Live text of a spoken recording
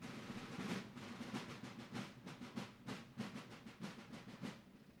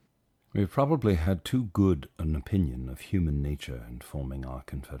We've probably had too good an opinion of human nature in forming our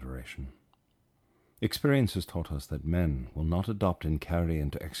confederation. Experience has taught us that men will not adopt and carry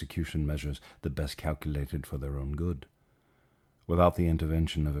into execution measures the best calculated for their own good, without the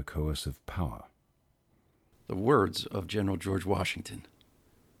intervention of a coercive power. The words of General George Washington.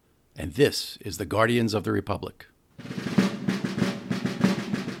 And this is the Guardians of the Republic.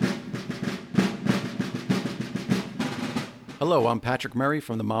 Hello, I'm Patrick Murray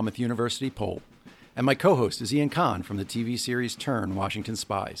from the Monmouth University Poll, and my co-host is Ian Kahn from the TV series Turn, Washington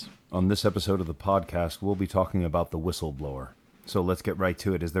Spies. On this episode of the podcast, we'll be talking about the whistleblower. So let's get right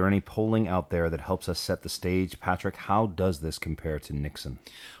to it. Is there any polling out there that helps us set the stage? Patrick, how does this compare to Nixon?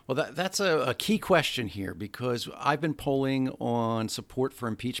 Well, that's a key question here, because I've been polling on support for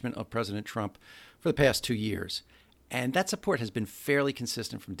impeachment of President Trump for the past 2 years. And that support has been fairly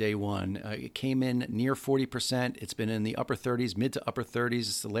consistent from day one. It came in near 40%. It's been in the upper 30s, mid to upper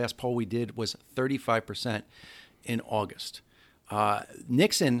 30s. The last poll we did was 35% in August.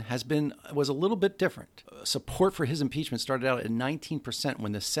 Nixon was a little bit different. Support for his impeachment started out at 19%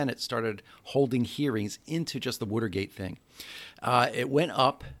 when the Senate started holding hearings into just the Watergate thing. It went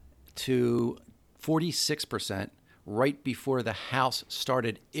up to 46% right before the House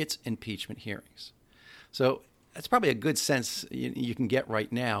started its impeachment hearings. So that's probably a good sense you can get right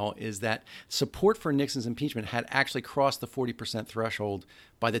now, is that support for Nixon's impeachment had actually crossed the 40% threshold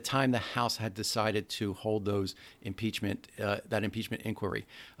by the time the House had decided to hold that impeachment inquiry.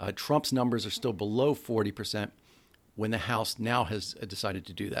 Trump's numbers are still below 40% when the House now has decided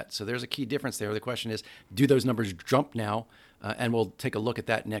to do that. So there's a key difference there. The question is, do those numbers jump now? And we'll take a look at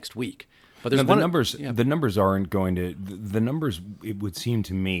that next week. But there's the numbers aren't going to. The numbers, it would seem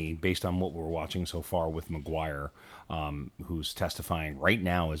to me, based on what we're watching so far with McGuire, who's testifying right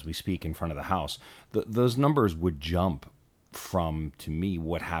now as we speak in front of the House, those numbers would jump from, to me,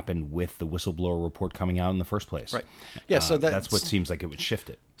 what happened with the whistleblower report coming out in the first place. Right. Yeah. So that's what seems like it would shift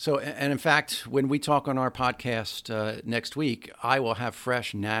it. So, and in fact, when we talk on our podcast next week, I will have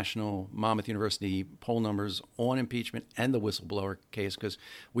fresh national Monmouth University poll numbers on impeachment and the whistleblower case, because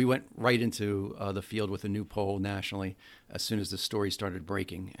we went right into the field with a new poll nationally as soon as the story started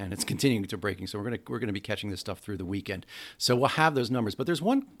breaking, and it's continuing to breaking. So we're gonna be catching this stuff through the weekend. So we'll have those numbers. But there's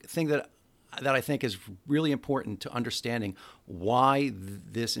one thing that I think is really important to understanding why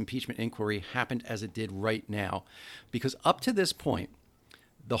this impeachment inquiry happened as it did right now, because up to this point,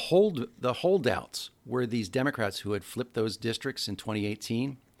 the holdouts were these Democrats who had flipped those districts in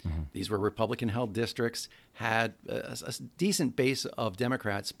 2018. Mm-hmm. These were Republican-held districts, had a decent base of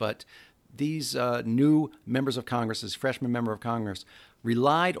Democrats, but these new members of Congress, this freshman member of Congress,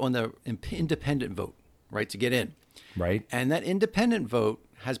 relied on the independent vote, right, to get in. Right. And that independent vote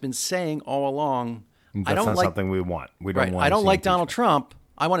has been saying all along, That's not something we want. We don't want. I don't like Donald Trump.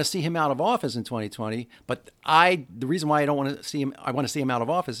 I want to see him out of office in 2020. But the reason why I don't want to see him, I want to see him out of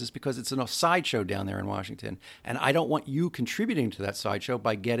office, is because it's a sideshow down there in Washington, and I don't want you contributing to that sideshow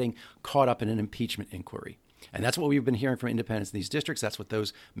by getting caught up in an impeachment inquiry. And that's what we've been hearing from independents in these districts. That's what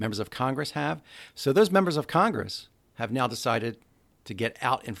those members of Congress have. So those members of Congress have now decided to get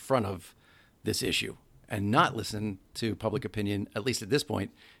out in front of this issue and not listen to public opinion, at least at this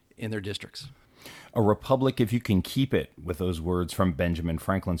point, in their districts. A republic, if you can keep it, with those words from Benjamin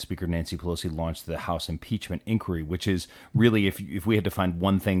Franklin. Speaker Nancy Pelosi launched the House impeachment inquiry, which is really, if we had to find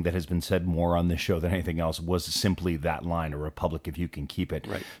one thing that has been said more on this show than anything else, was simply that line, a republic, if you can keep it.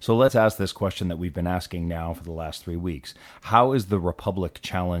 Right. So let's ask this question that we've been asking now for the last 3 weeks. How is the republic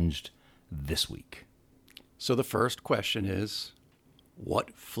challenged this week? So the first question is,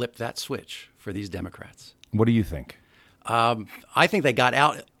 what flipped that switch for these Democrats? What do you think? I think they got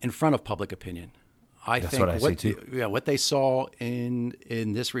out in front of public opinion. That's what I say too. Yeah, what they saw in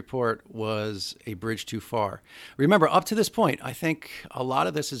this report was a bridge too far. Remember, up to this point, I think a lot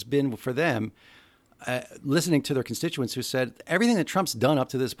of this has been for them listening to their constituents who said everything that Trump's done up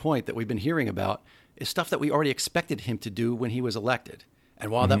to this point that we've been hearing about is stuff that we already expected him to do when he was elected.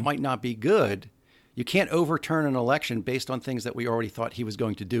 And while that might not be good, you can't overturn an election based on things that we already thought he was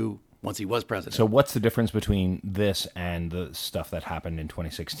going to do once he was president. So what's the difference between this and the stuff that happened in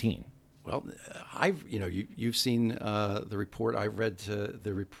 2016? Well, you've seen the report. I read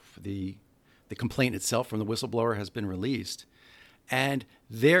the complaint itself from the whistleblower has been released, and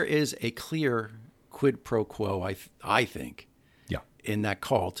there is a clear quid pro quo. I think, in that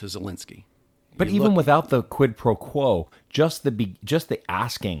call to Zelensky. But even without the quid pro quo, just the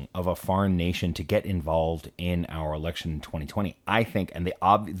asking of a foreign nation to get involved in our election in 2020, I think, and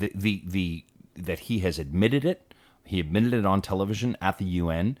that he has admitted it. He admitted it on television at the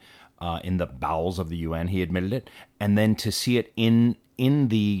UN, in the bowels of the UN. He admitted it, and then to see it in in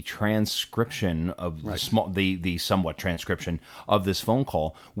the transcription of the somewhat transcription of this phone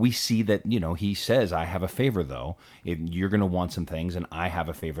call, we see that, he says, I have a favor though. You're going to want some things and I have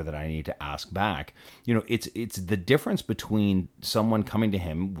a favor that I need to ask back. It's the difference between someone coming to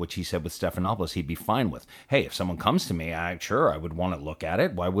him, which he said with Stephanopoulos, he'd be fine with. Hey, if someone comes to me, I would want to look at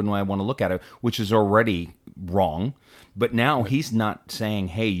it. Why wouldn't I want to look at it? Which is already wrong. But now he's not saying,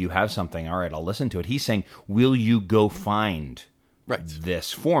 hey, you have something. All right, I'll listen to it. He's saying, will you go find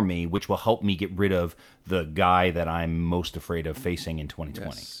this for me, which will help me get rid of the guy that I'm most afraid of facing in 2020?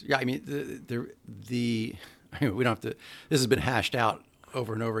 Yes. Yeah, I mean, we don't have to. This has been hashed out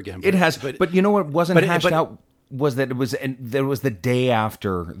over and over again. It has, but you know what wasn't hashed out was that there was the day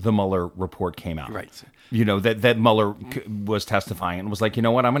after the Mueller report came out. Right. That Mueller was testifying and was like, you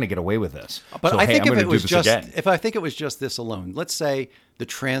know what, I'm going to get away with this. But I think if I think it was just this alone, let's say the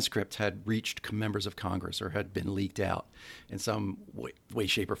transcript had reached members of Congress or had been leaked out in some way,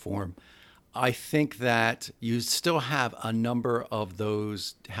 shape, or form, I think that you still have a number of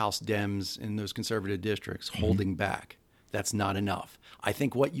those House Dems in those conservative districts holding back. That's not enough. I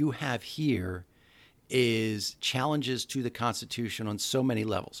think what you have here is challenges to the Constitution on so many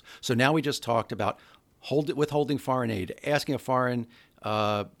levels. So now we just talked about withholding foreign aid, asking a foreign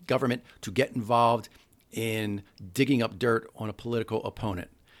government to get involved in digging up dirt on a political opponent.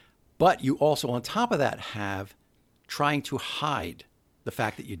 But you also, on top of that, have trying to hide the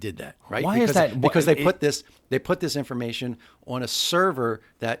fact that you did that, right? Why is that? Because they put this information on a server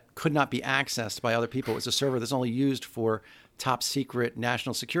that could not be accessed by other people. It's a server that's only used for top secret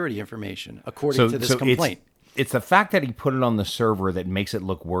national security information, according to this complaint. It's the fact that he put it on the server that makes it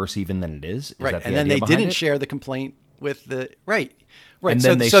look worse even than it is. Right, and then they didn't share the complaint with the right. And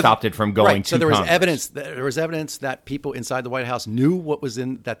then they stopped it from going to So there was Congress. evidence that people inside the White House knew what was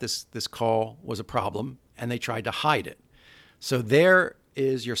in that this call was a problem, and they tried to hide it. So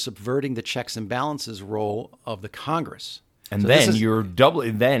you're subverting the checks and balances role of the Congress. And then you're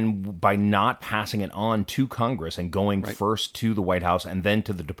doubling, then by not passing it on to Congress and going first to the White House and then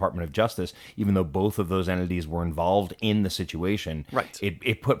to the Department of Justice, even though both of those entities were involved in the situation,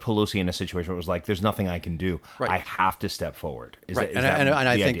 it put Pelosi in a situation where it was like, there's nothing I can do. I have to step forward. And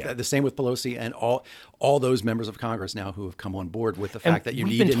I think the same with Pelosi and all those members of Congress now who have come on board with the fact that you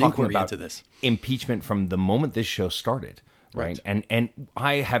need an inquiry into this. Impeachment from the moment this show started, right? And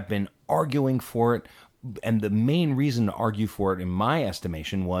I have been arguing for it. And the main reason to argue for it, in my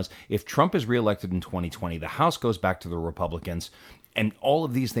estimation, was if Trump is reelected in 2020, the House goes back to the Republicans, and all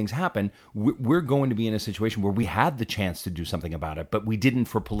of these things happen, we're going to be in a situation where we had the chance to do something about it, but we didn't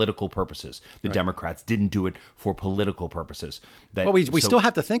for political purposes. The Democrats didn't do it for political purposes. We still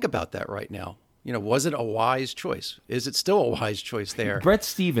have to think about that right now. Was it a wise choice? Is it still a wise choice there? Bret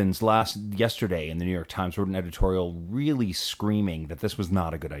Stephens yesterday in the New York Times wrote an editorial really screaming that this was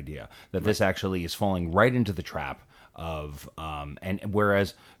not a good idea, that this actually is falling right into the trap of and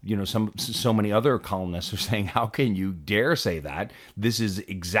whereas so many other columnists are saying, how can you dare say that? This is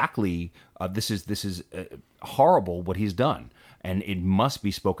exactly this is horrible what he's done. And it must be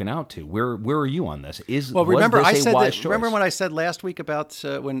spoken out to. Where are you on this? Remember what I said last week about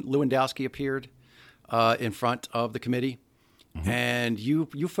when Lewandowski appeared in front of the committee, and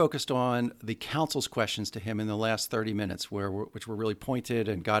you focused on the counsel's questions to him in the last 30 minutes, which were really pointed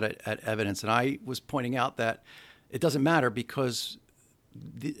and got at evidence. And I was pointing out that it doesn't matter because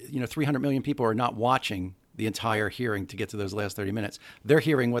 300 million people are not watching the entire hearing to get to those last 30 minutes. They're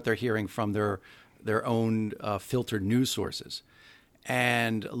hearing what they're hearing from their own filtered news sources.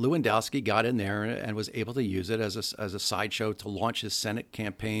 And Lewandowski got in there and was able to use it as a sideshow to launch his Senate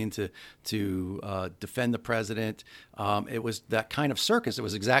campaign to defend the president. It was that kind of circus. It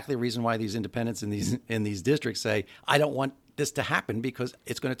was exactly the reason why these independents in these districts say, I don't want this to happen because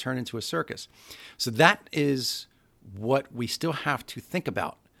it's going to turn into a circus. So that is what we still have to think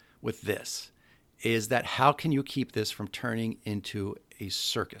about with this, is that how can you keep this from turning into a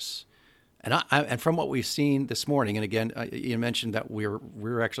circus? And from what we've seen this morning, and again, you mentioned that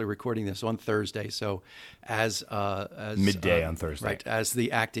we're actually recording this on Thursday. So as midday on Thursday, right? As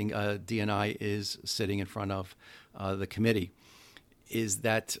the acting DNI is sitting in front of the committee, is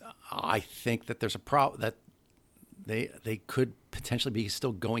that I think that there's a problem that they could potentially be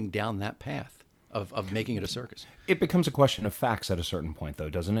still going down that path of making it a circus. It becomes a question of facts at a certain point, though,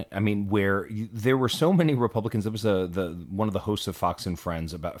 doesn't it? I mean, there were so many Republicans. There was one of the hosts of Fox and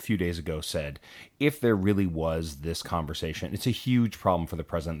Friends about a few days ago said, if there really was this conversation, it's a huge problem for the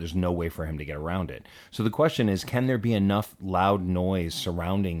president. There's no way for him to get around it. So the question is, can there be enough loud noise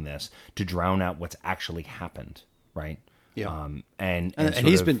surrounding this to drown out what's actually happened, right? Yeah. And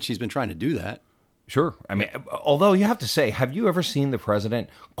she's been trying to do that. Sure. I mean, although you have to say, have you ever seen the president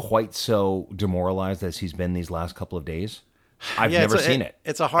quite so demoralized as he's been these last couple of days? I've never seen it.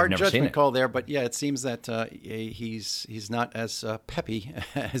 It's a hard judgment call there, but yeah, it seems that he's not as peppy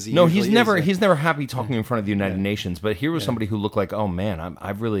as he. No, usually is. He's never happy talking in front of the United Nations. But here was somebody who looked like, oh man,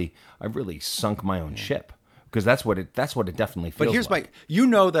 I've really sunk my own ship, because that's what it definitely feels. But here's like.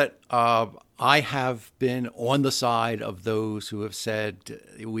 that I have been on the side of those who have said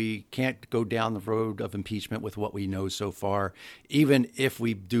we can't go down the road of impeachment with what we know so far, even if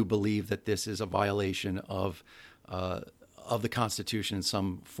we do believe that this is a violation of the Constitution in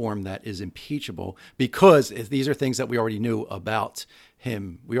some form that is impeachable, because these are things that we already knew about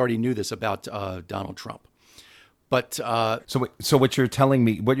him. We already knew this about Donald Trump. But so what you're telling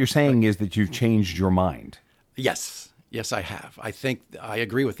me, what you're saying is that you've changed your mind. Yes, I have. I think I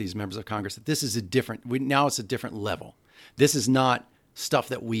agree with these members of Congress that this is now it's a different level. This is not stuff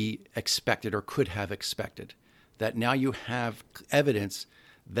that we expected or could have expected. That now you have evidence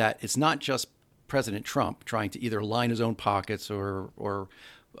that it's not just President Trump trying to either line his own pockets or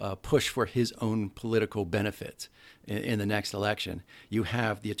push for his own political benefit in the next election. You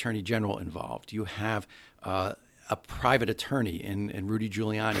have the Attorney General involved. You have a private attorney in Rudy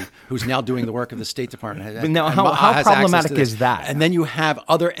Giuliani, who's now doing the work of the State Department. Now, how problematic is that? And then you have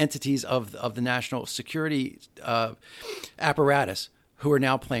other entities of the national security apparatus who are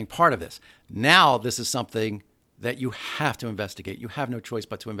now playing part of this. Now this is something that you have to investigate. You have no choice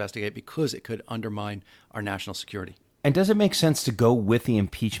but to investigate, because it could undermine our national security. And does it make sense to go with the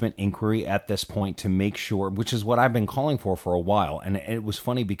impeachment inquiry at this point to make sure, which is what I've been calling for a while? And it was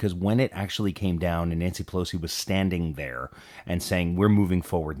funny because when it actually came down and Nancy Pelosi was standing there and saying, we're moving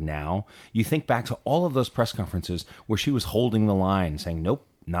forward now, you think back to all of those press conferences where she was holding the line saying, nope,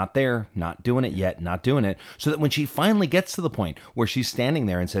 not there, not doing it yet, not doing it. So that when she finally gets to the point where she's standing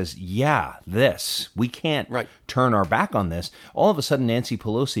there and says, yeah, we can't turn our back on this, all of a sudden Nancy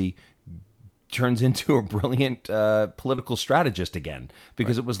Pelosi turns into a brilliant political strategist again,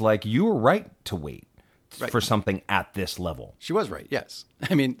 because it was like, you were right to wait for something at this level. She was right, yes.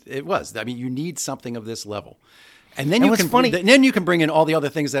 I mean, it was. I mean, you need something of this level. And then then you can bring in all the other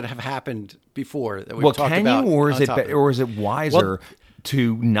things that have happened before that we've talked about. Or is it wiser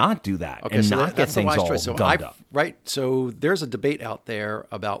to not do that and not get things all gummed up? Right. So there's a debate out there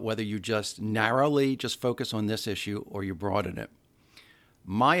about whether you just narrowly focus on this issue or you broaden it.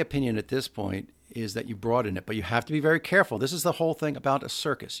 My opinion at this point is that you broaden it, but you have to be very careful. This is the whole thing about a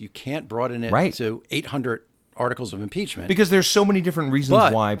circus. You can't broaden it to 800 articles of impeachment. Because there's so many different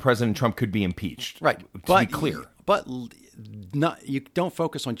reasons why President Trump could be impeached. Right. To be clear. But you don't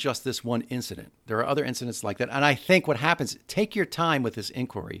focus on just this one incident. There are other incidents like that. And I think what happens, take your time with this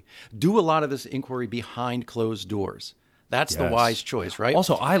inquiry. Do a lot of this inquiry behind closed doors. That's the wise choice, right?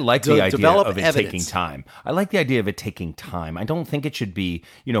 Also, I like the idea of it taking time. I like the idea of it taking time. I don't think it should be,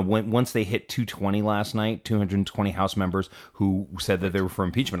 once they hit 220 last night, 220 House members who said that they were for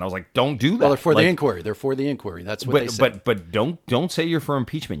impeachment. I was like, don't do that. Well, they're for the inquiry. They're for the inquiry. That's what they said. But don't say you're for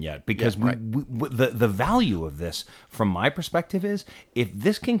impeachment yet, because the value of this, from my perspective, is if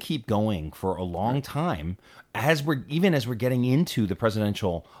this can keep going for a long time, as we're getting into the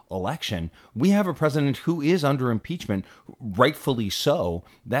presidential election, we have a president who is under impeachment, rightfully so.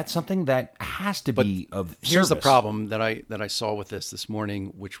 That's something that has to be of service. Here's the problem that I saw with this morning,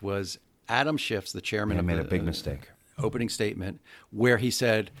 which was Adam Schiff, the chairman, made a big mistake. Opening statement, where he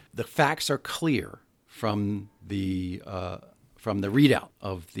said the facts are clear from the readout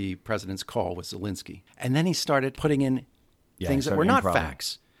of the president's call with Zelensky, and then he started putting in things that were not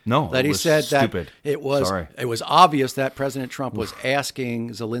facts. No, that he said stupid. That it was obvious that President Trump was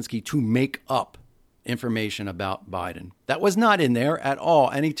asking Zelensky to make up information about Biden. That was not in there at all,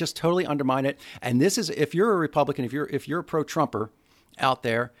 and he just totally undermined it. And this is, if you're a Republican, if you're a pro-Trumper out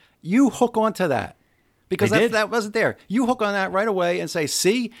there, you hook onto that. Because that wasn't there. You hook on that right away and say,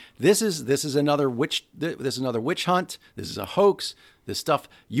 "See, this is another witch hunt. This is a hoax. This stuff."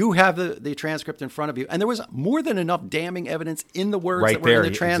 You have the transcript in front of you, and there was more than enough damning evidence in the words that were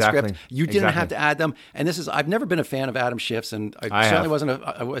in the transcript. Exactly. You didn't have to add them. And this is, I've never been a fan of Adam Schiff's, and I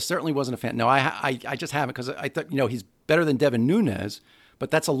certainly wasn't a fan. No, I just haven't, because I thought he's better than Devin Nunes. But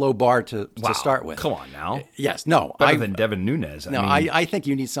that's a low bar to start with. Come on now. Yes, no. Better than Devin Nunes. I think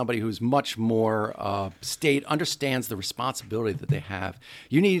you need somebody who's much more understands the responsibility that they have.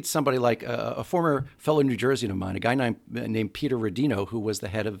 You need somebody like a former fellow New Jerseyan of mine, a guy named Peter Rodino, who was the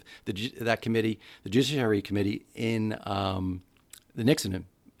head of that committee, the Judiciary Committee in the Nixon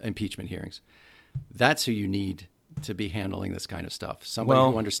impeachment hearings. That's who you need to be handling this kind of stuff. Somebody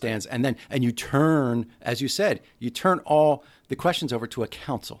who understands. And you turn, as you said, all the questions over to a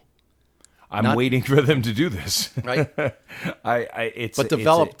counsel. I'm waiting for them to do this. Right. It's But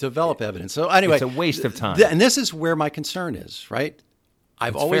develop evidence. So anyway, it's a waste of time. And this is where my concern is, right?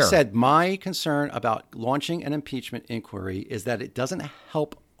 I've It's always fair. said my concern about launching an impeachment inquiry is that it doesn't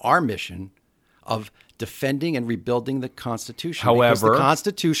help our mission of defending and rebuilding the Constitution. Because the However-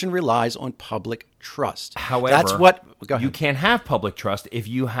 Constitution relies on public trust. However, that's what go ahead. you can't have public trust if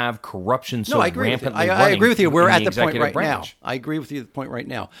you have corruption so No, I agree with you. rampantly I agree with you. We're running at the in point executive right branch. now. I agree with you at the point right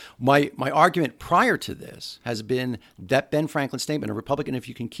now. My argument prior to this has been that Ben Franklin statement, a Republican if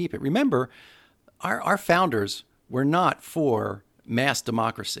you can keep it. Remember, our founders were not for mass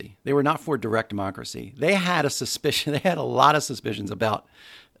democracy. They were not for direct democracy. They had a suspicion. They had a lot of suspicions about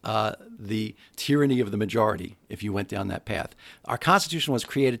the tyranny of the majority if you went down that path. Our Constitution was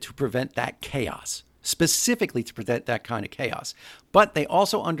created to prevent that chaos, specifically to prevent that kind of chaos. But they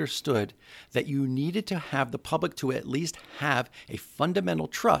also understood that you needed to have the public to at least have a fundamental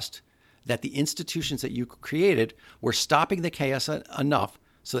trust that the institutions that you created were stopping the chaos enough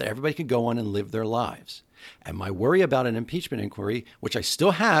so that everybody could go on and live their lives. And my worry about an impeachment inquiry, which I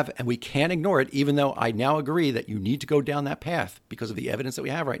still have, and we can't ignore it, even though I now agree that you need to go down that path because of the evidence that we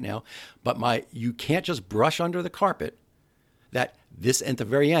have right now. But you can't just brush under the carpet that this, at the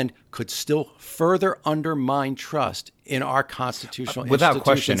very end, could still further undermine trust in our constitutional Without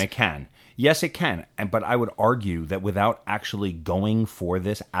question, institutions. it can. Yes, it can. But I would argue that without actually going for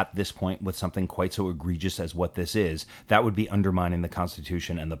this at this point with something quite so egregious as what this is, that would be undermining the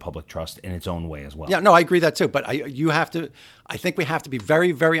Constitution and the public trust in its own way as well. Yeah, no, I agree that too. But I think we have to be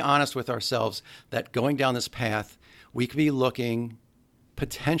very, very honest with ourselves that going down this path, we could be looking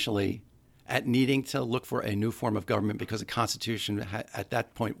potentially at needing to look for a new form of government because the Constitution at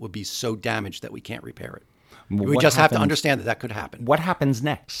that point would be so damaged that we can't repair it. We just have to understand that could happen. What happens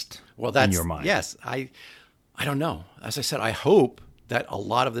next in your mind? Yes, I don't know. As I said, I hope that a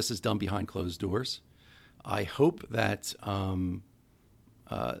lot of this is done behind closed doors. I hope that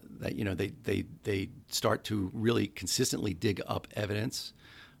they start to really consistently dig up evidence,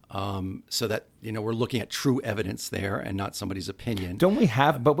 so that we're looking at true evidence there and not somebody's opinion. Don't we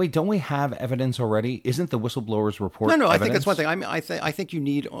have evidence already? Isn't the whistleblowers report No, evidence? I think that's one thing. I mean, I think you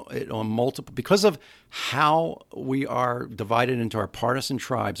need it on multiple, because of how we are divided into our partisan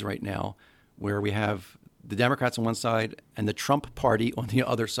tribes right now, where we have the Democrats on one side and the Trump party on the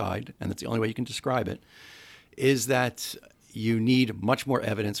other side, and that's the only way you can describe it, is that you need much more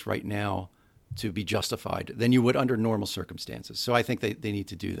evidence right now to be justified than you would under normal circumstances. So I think they need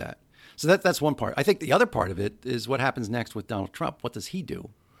to do that. So that's one part. I think the other part of it is what happens next with Donald Trump. What does he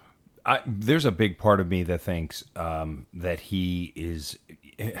do? There's a big part of me that thinks that he is.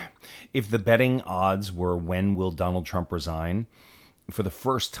 If the betting odds were when will Donald Trump resign, for the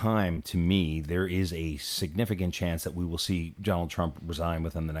first time, to me, there is a significant chance that we will see Donald Trump resign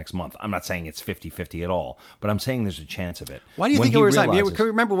within the next month. I'm not saying it's 50-50 at all, but I'm saying there's a chance of it. Why do you think he'll resign?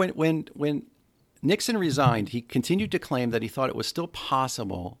 Remember when Nixon resigned, he continued to claim that he thought it was still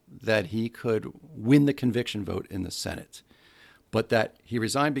possible that he could win the conviction vote in the Senate, but that he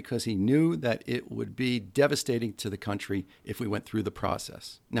resigned because he knew that it would be devastating to the country if we went through the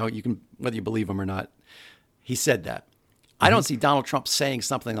process. Now, you can, whether you believe him or not, he said that. I don't see Donald Trump saying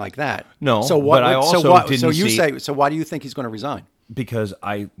something like that. No, so what, but I also didn't so you see- say, so why do you think he's going to resign? Because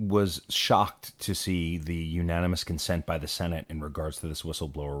I was shocked to see the unanimous consent by the Senate in regards to this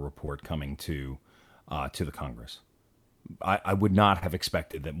whistleblower report coming to the Congress. I would not have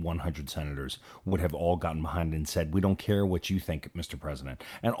expected that 100 senators would have all gotten behind it and said, we don't care what you think, Mr. President.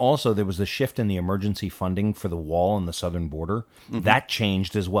 And also, there was the shift in the emergency funding for the wall on the southern border. Mm-hmm. That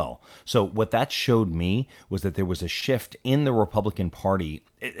changed as well. So what that showed me was that there was a shift in the Republican Party,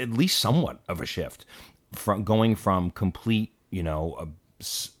 at least somewhat of a shift, from going from complete,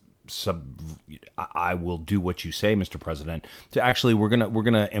 I will do what you say, Mr. President, to actually we're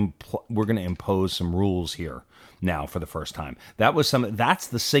gonna impose some rules here now for the first time. That's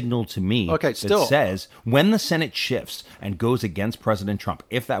the signal to me that says when the Senate shifts and goes against President Trump,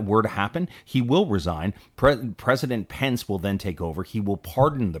 if that were to happen, he will resign. President Pence will then take over. He will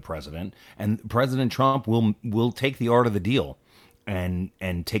pardon the president, and President Trump will take the art of the deal and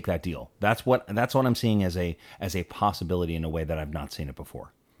take that deal. That's what I'm seeing as a possibility in a way that I've not seen it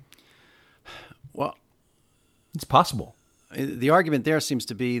before. Well, it's possible. The argument there seems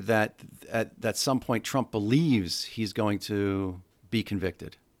to be that at some point Trump believes he's going to be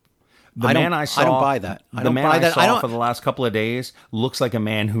convicted. I don't buy that. The man I saw for the last couple of days looks like a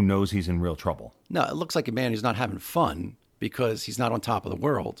man who knows he's in real trouble. No, it looks like a man who's not having fun because he's not on top of the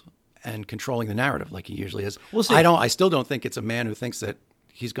world and controlling the narrative like he usually is. We'll see. I still don't think it's a man who thinks that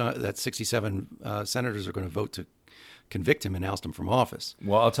that 67 senators are going to vote convict him and oust him from office.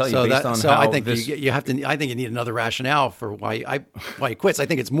 Well, I'll tell you, So based that, on so how I think this... you have to. I think you need another rationale for why he quits. I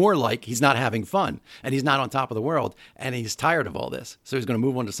think it's more like he's not having fun and he's not on top of the world and he's tired of all this, so he's going to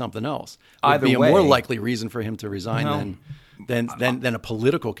move on to something else. Would Either be a way- more likely reason for him to resign than a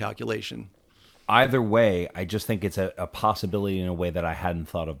political calculation. Either way, I just think it's a possibility in a way that I hadn't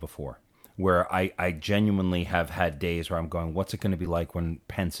thought of before, where I genuinely have had days where I'm going, what's it going to be like when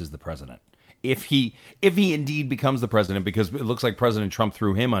Pence is the president? If he indeed becomes the president, because it looks like President Trump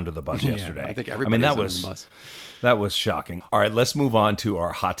threw him under the bus yesterday. I think everybody that is under was the bus. that was shocking. All right, let's move on to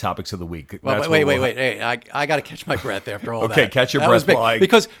our hot topics of the week. Well, That's wait. what we'll- Hey, I got to catch my breath after all that. Okay, catch your That was breath big. while I-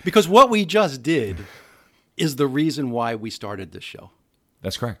 Because what we just did is the reason why we started this show.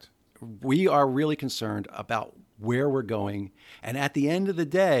 That's correct. We are really concerned about where we're going. And at the end of the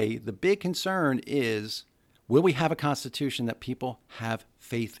day, the big concern is, will we have a constitution that people have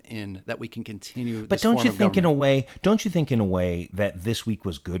faith in, that we can continue But this don't form you of think government? don't you think in a way that this week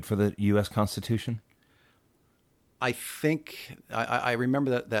was good for the U.S. Constitution? I think I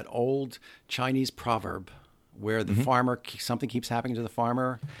remember that old Chinese proverb where the farmer, something keeps happening to the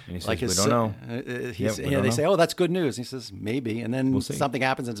farmer. And he says, like "We his don't know." They don't know. say, "Oh, that's good news." And he says, "Maybe," and then see. something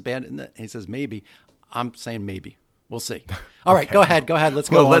happens and it's bad. And he says, "Maybe." I'm saying maybe. We'll see. All right, go ahead. Let's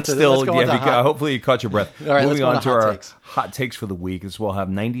go Well, on let's to still, let's go on to hot- hopefully you caught your breath. All right, let's Moving go on on to to hot our takes. hot takes for the week. This we'll have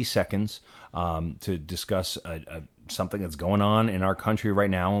 90 seconds to discuss something that's going on in our country right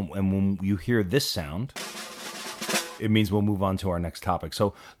now. And when you hear this sound, it means we'll move on to our next topic.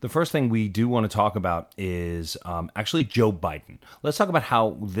 So the first thing we do want to talk about is actually Joe Biden. Let's talk about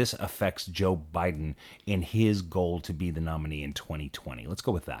how this affects Joe Biden in his goal to be the nominee in 2020. Let's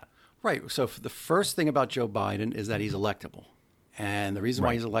go with that. Right. So the first thing about Joe Biden is that he's electable. And the reason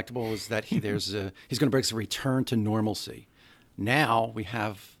why he's electable is that he's going to bring us a return to normalcy. Now we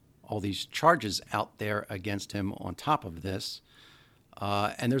have all these charges out there against him on top of this.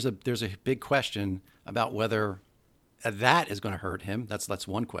 And there's a big question about whether that is going to hurt him. That's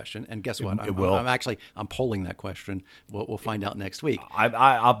one question. And guess what? It will. I'm polling that question. We'll find out next week.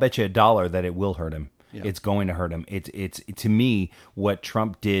 I'll bet you $1 that it will hurt him. Yeah. It's going to hurt him. It's to me what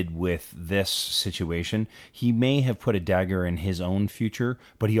Trump did with this situation. He may have put a dagger in his own future,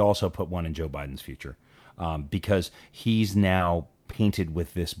 but he also put one in Joe Biden's future, because he's now painted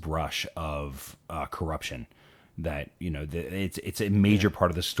with this brush of corruption. That it's a major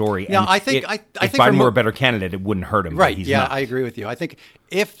part of the story. Yeah, and I think if Biden were a better candidate, it wouldn't hurt him. Right? But he's Yeah, not. I agree with you. I think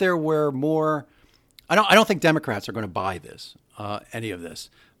if there were more, I don't think Democrats are going to buy this, any of this,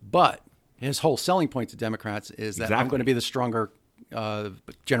 but. His whole selling point to Democrats is that I'm going to be the stronger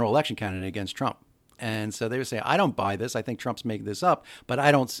general election candidate against Trump. And so they would say, I don't buy this. I think Trump's making this up. But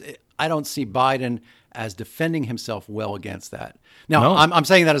I don't see Biden as defending himself well against that. Now, No. I'm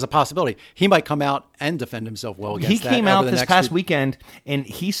saying that as a possibility. He might come out and defend himself well against He that. came over out the this next past few- weekend and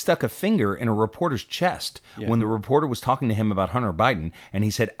he stuck a finger in a reporter's chest when the reporter was talking to him about Hunter Biden, and he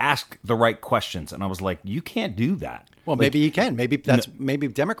said, "Ask the right questions." And I was like, "You can't do that." Well, maybe he can. Maybe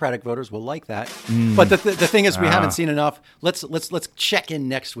Democratic voters will like that. But the thing is, we haven't seen enough. Let's check in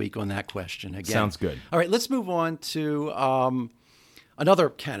next week on that question again. Sounds good. All right, let's move on to another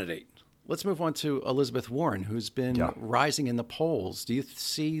candidate. Let's move on to Elizabeth Warren, who's been rising in the polls. Do you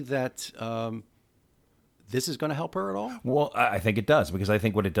see that this is going to help her at all? Well, I think it does, because I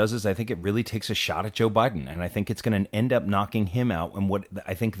think what it does is I think it really takes a shot at Joe Biden, and I think it's going to end up knocking him out. And what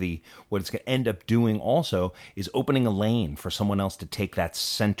it's going to end up doing also is opening a lane for someone else to take that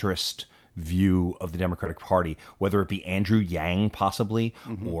centrist view of the Democratic Party, whether it be Andrew Yang possibly,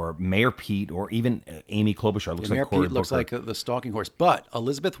 or Mayor Pete, or even Amy Klobuchar. Mayor Pete looks like the stalking horse, but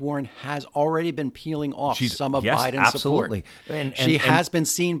Elizabeth Warren has already been peeling off some of Biden's absolutely. support. She has been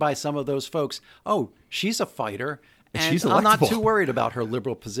seen by some of those folks. Oh, she's a fighter, and she's I'm not electable. too worried about her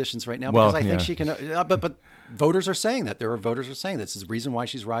liberal positions right now, Well, because I think yeah. she can. But voters are saying that. There are voters who are saying this is the reason why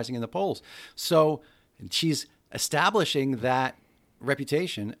she's rising in the polls. So she's establishing that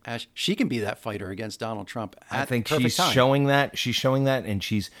reputation as she can be that fighter against Donald Trump at I think the perfect she's time. showing that. She's showing that, and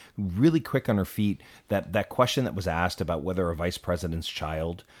she's really quick on her feet. That question that was asked about whether a vice president's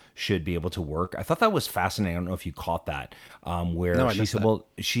child should be able to work, I thought that was fascinating. I don't know if you caught that, where No, I she missed said, that. well,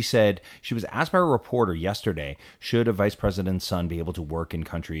 she said she was asked by a reporter yesterday, should a vice president's son be able to work in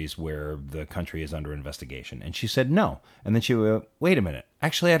countries where the country is under investigation? And she said no. And then she went, wait a minute.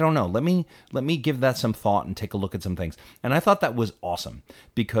 Actually, I don't know. Let me give that some thought and take a look at some things. And I thought that was awesome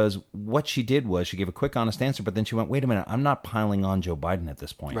because what she did was she gave a quick, honest answer, but then she went, "Wait a minute, I'm not piling on Joe Biden at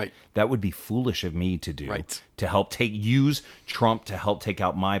this point. Right. That would be foolish of me to do. Right. To help use Trump to help take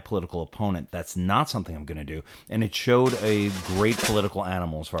out my political opponent. That's not something I'm going to do." And it showed a great political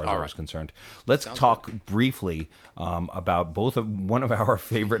animal as far as I was concerned. Let's talk briefly about one of our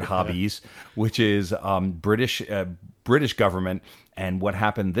favorite hobbies, which is British government and what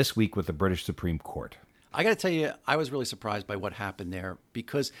happened this week with the British Supreme Court. I got to tell you, I was really surprised by what happened there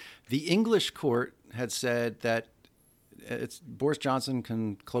because the English court had said that Boris Johnson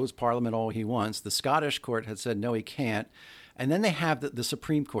can close Parliament all he wants. The Scottish court had said, no, he can't. And then they have the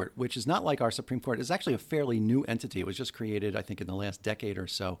Supreme Court, which is not like our Supreme Court. It's actually a fairly new entity. It was just created, I think, in the last decade or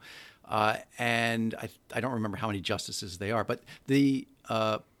so. And I don't remember how many justices they are. But the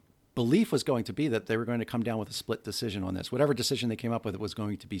belief was going to be that they were going to come down with a split decision on this. Whatever decision they came up with was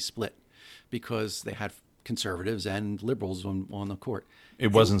going to be split because they had conservatives and liberals on the court.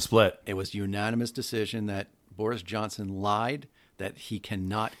 It wasn't split. It was a unanimous decision that Boris Johnson lied, that he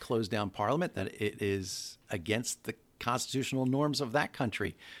cannot close down Parliament, that it is against the constitutional norms of that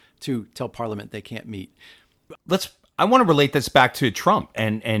country to tell Parliament they can't meet. I want to relate this back to Trump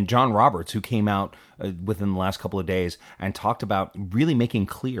and John Roberts, who came out within the last couple of days and talked about really making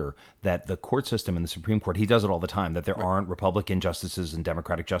clear that the court system in the Supreme Court, he does it all the time, that there aren't Republican justices and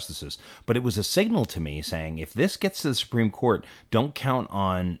Democratic justices. But it was a signal to me saying, if this gets to the Supreme Court, don't count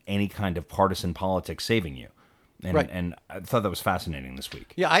on any kind of partisan politics saving you. And I thought that was fascinating this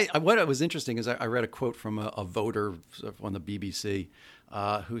week. Yeah, what was interesting is I read a quote from a voter on the BBC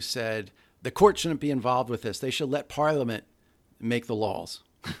who said, the court shouldn't be involved with this. They should let Parliament make the laws.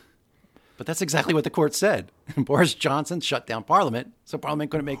 But that's exactly what the court said. Boris Johnson shut down Parliament, so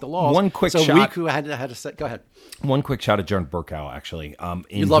Parliament couldn't make the laws. One quick shot. We who had to say, go ahead. One quick shout at John Bercow, actually.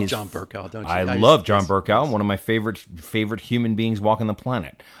 You love John Bercow, don't you? I love John Bercow, one of my favorite human beings walking the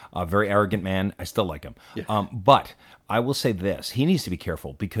planet. A very arrogant man. I still like him. Yeah. But I will say this. He needs to be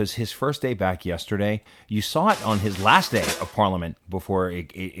careful because his first day back yesterday, you saw it on his last day of Parliament before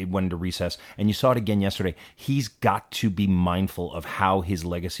it went into recess, and you saw it again yesterday. He's got to be mindful of how his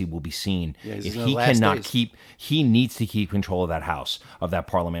legacy will be seen. Yeah, if he cannot he needs to keep control of that house, of that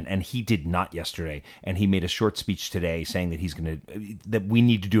Parliament, and he did not yesterday. And he made a short speech today saying that that we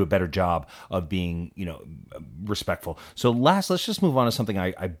need to do a better job of being, respectful. So let's just move on to something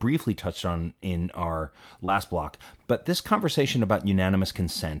I briefly touched on in our last block. But this conversation about unanimous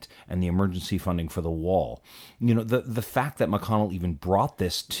consent and the emergency funding for the wall, the fact that McConnell even brought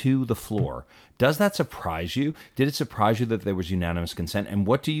this to the floor, does that surprise you? Did it surprise you that there was unanimous consent? And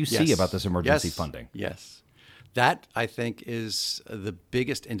what do you see about this emergency funding? Yes. That, I think, is the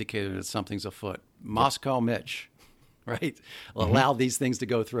biggest indicator that something's afoot. Moscow Mitch, right, allow these things to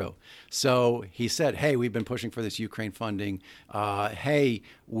go through. So he said, hey, we've been pushing for this Ukraine funding. The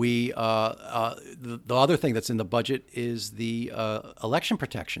other thing that's in the budget is the election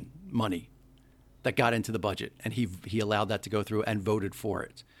protection money that got into the budget. And he allowed that to go through and voted for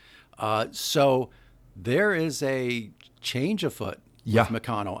it. So there is a change afoot with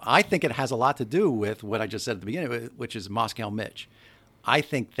McConnell. I think it has a lot to do with what I just said at the beginning, which is Moscow Mitch. I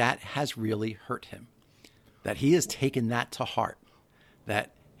think that has really hurt him, that he has taken that to heart,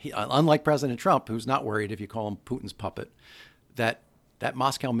 that he, unlike President Trump, who's not worried if you call him Putin's puppet, that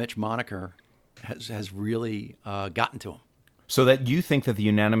Moscow Mitch moniker has really gotten to him. So that you think that the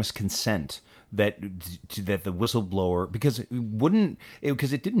unanimous consent that the whistleblower, because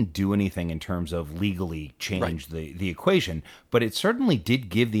it didn't do anything in terms of legally change the equation, but it certainly did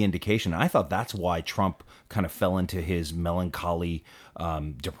give the indication. I thought that's why Trump kind of fell into his melancholy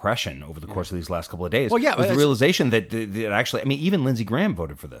depression over the course of these last couple of days. Well, yeah, with the realization that actually, even Lindsey Graham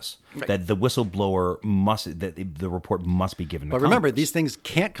voted for this, that the whistleblower that the report must be given to Congress. But remember, these things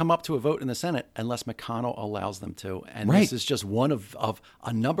can't come up to a vote in the Senate unless McConnell allows them to. And this is just one of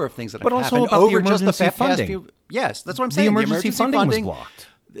a number of things that have happened over just the past few. Yes, that's what I'm saying. The emergency funding was blocked.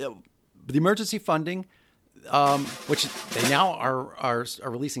 The emergency funding, which they now are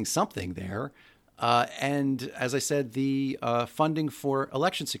releasing something there. And as I said, the funding for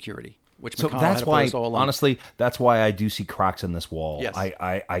election security, which McConnell had opposed all along. Honestly, that's why I do see cracks in this wall. Yes.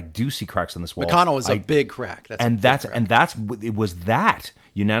 I do see cracks in this wall. McConnell is a big crack. It was that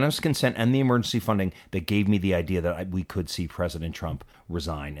unanimous consent and the emergency funding that gave me the idea that we could see President Trump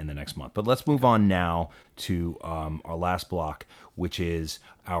resign in the next month. But let's move on now to our last block, which is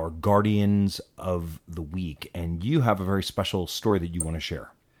our Guardians of the Week. And you have a very special story that you want to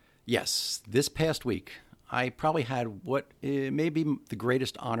share. Yes. This past week, I probably had what may be the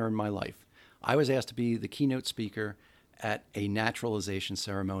greatest honor in my life. I was asked to be the keynote speaker at a naturalization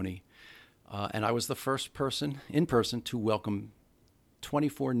ceremony. And I was the first person in person to welcome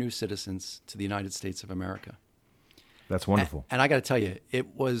 24 new citizens to the United States of America. That's wonderful. And I got to tell you,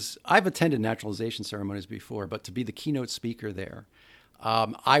 I've attended naturalization ceremonies before, but to be the keynote speaker there,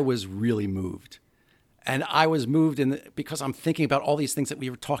 I was really moved. And I was moved because I'm thinking about all these things that we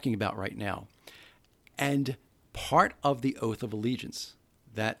were talking about right now. And part of the oath of allegiance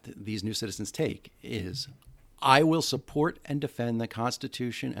that these new citizens take is, I will support and defend the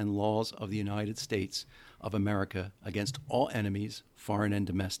Constitution and laws of the United States of America against all enemies, foreign and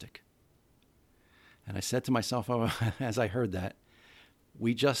domestic. And I said to myself, as I heard that,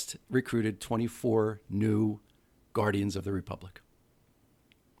 we just recruited 24 new guardians of the Republic.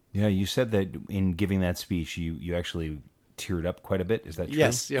 Yeah, you said that in giving that speech, you actually teared up quite a bit. Is that true?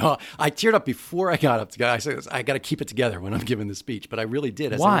 Yes. I teared up before I got up. I said, I got to keep it together when I'm giving the speech. But I really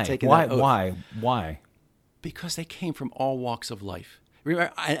did. Why? Why? Because they came from all walks of life.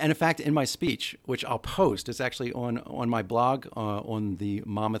 And in fact, in my speech, which I'll post, it's actually on my blog, on the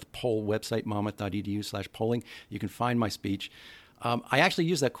Monmouth Poll website, monmouth.edu/polling. You can find my speech. I actually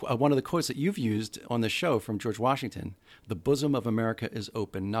used that one of the quotes that you've used on the show from George Washington. The bosom of America is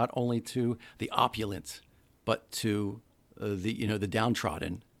open, not only to the opulent, but to the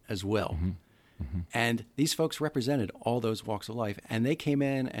downtrodden as well. Mm-hmm. Mm-hmm. And these folks represented all those walks of life. And they came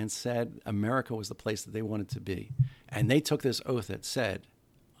in and said America was the place that they wanted to be. And they took this oath that said,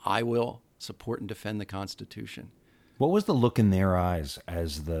 I will support and defend the Constitution. What was the look in their eyes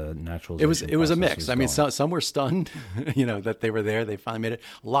as the naturalization It was a mix. was I mean, going? some were stunned, that they were there. They finally made it.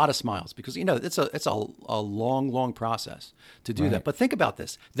 A lot of smiles because, it's a long process to do that. But think about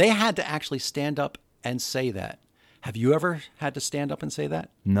this. They had to actually stand up and say that. Have you ever had to stand up and say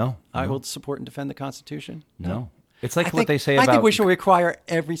that? No. I will support and defend the Constitution? No. It's like what they say about... I think we should require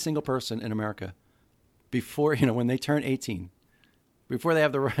every single person in America before, when they turn 18, before they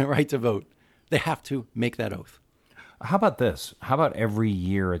have the right to vote, they have to make that oath. How about this? How about every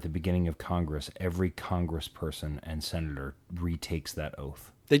year at the beginning of Congress, every congressperson and senator retakes that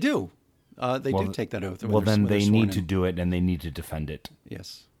oath? They do. They do take that oath. Well, then they need to do it and they need to defend it.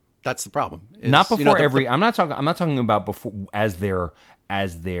 Yes. That's the problem. Not before I'm not talking about before as they are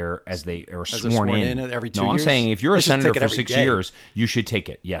sworn in every 2 years. No, I'm saying if you're a senator for 6 day. years, you should take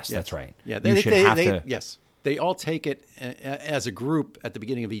it. Yes, that's right. Yeah, Yes, they all take it as a group at the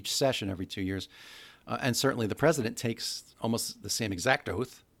beginning of each session every 2 years, and certainly the president takes almost the same exact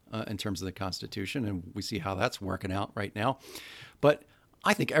oath in terms of the Constitution, and we see how that's working out right now. But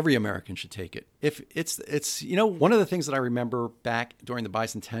I think every American should take it. If it's one of the things that I remember back during the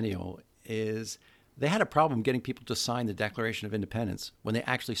bicentennial is they had a problem getting people to sign the Declaration of Independence when they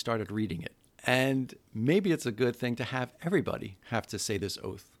actually started reading it. And maybe it's a good thing to have everybody have to say this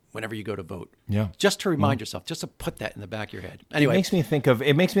oath whenever you go to vote. Yeah. Just to remind yourself, just to put that in the back of your head. Anyway, it makes me think of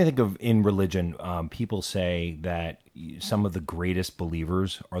in religion, people say that some of the greatest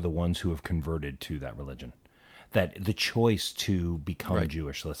believers are the ones who have converted to that religion. That the choice to become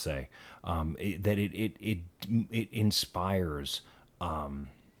Jewish, let's say, it inspires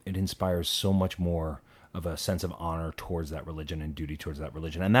so much more of a sense of honor towards that religion and duty towards that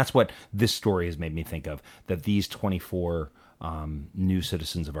religion, and that's what this story has made me think of. That these 24 new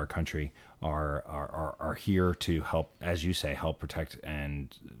citizens of our country are here to help, as you say, help protect and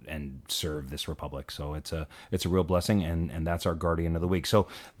serve this republic. So it's a real blessing, and that's our Guardian of the Week. So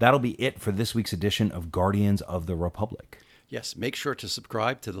that'll be it for this week's edition of Guardians of the Republic. Yes, make sure to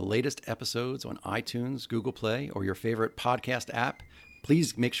subscribe to the latest episodes on iTunes, Google Play, or your favorite podcast app.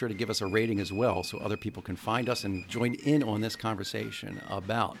 Please make sure to give us a rating as well so other people can find us and join in on this conversation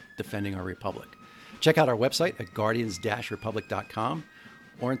about defending our republic. Check out our website at guardians-republic.com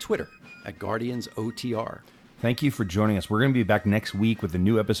or on Twitter at GuardiansOTR. Thank you for joining us. We're going to be back next week with a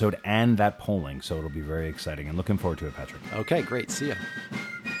new episode and that polling, so it'll be very exciting. And looking forward to it, Patrick. Okay, great. See ya.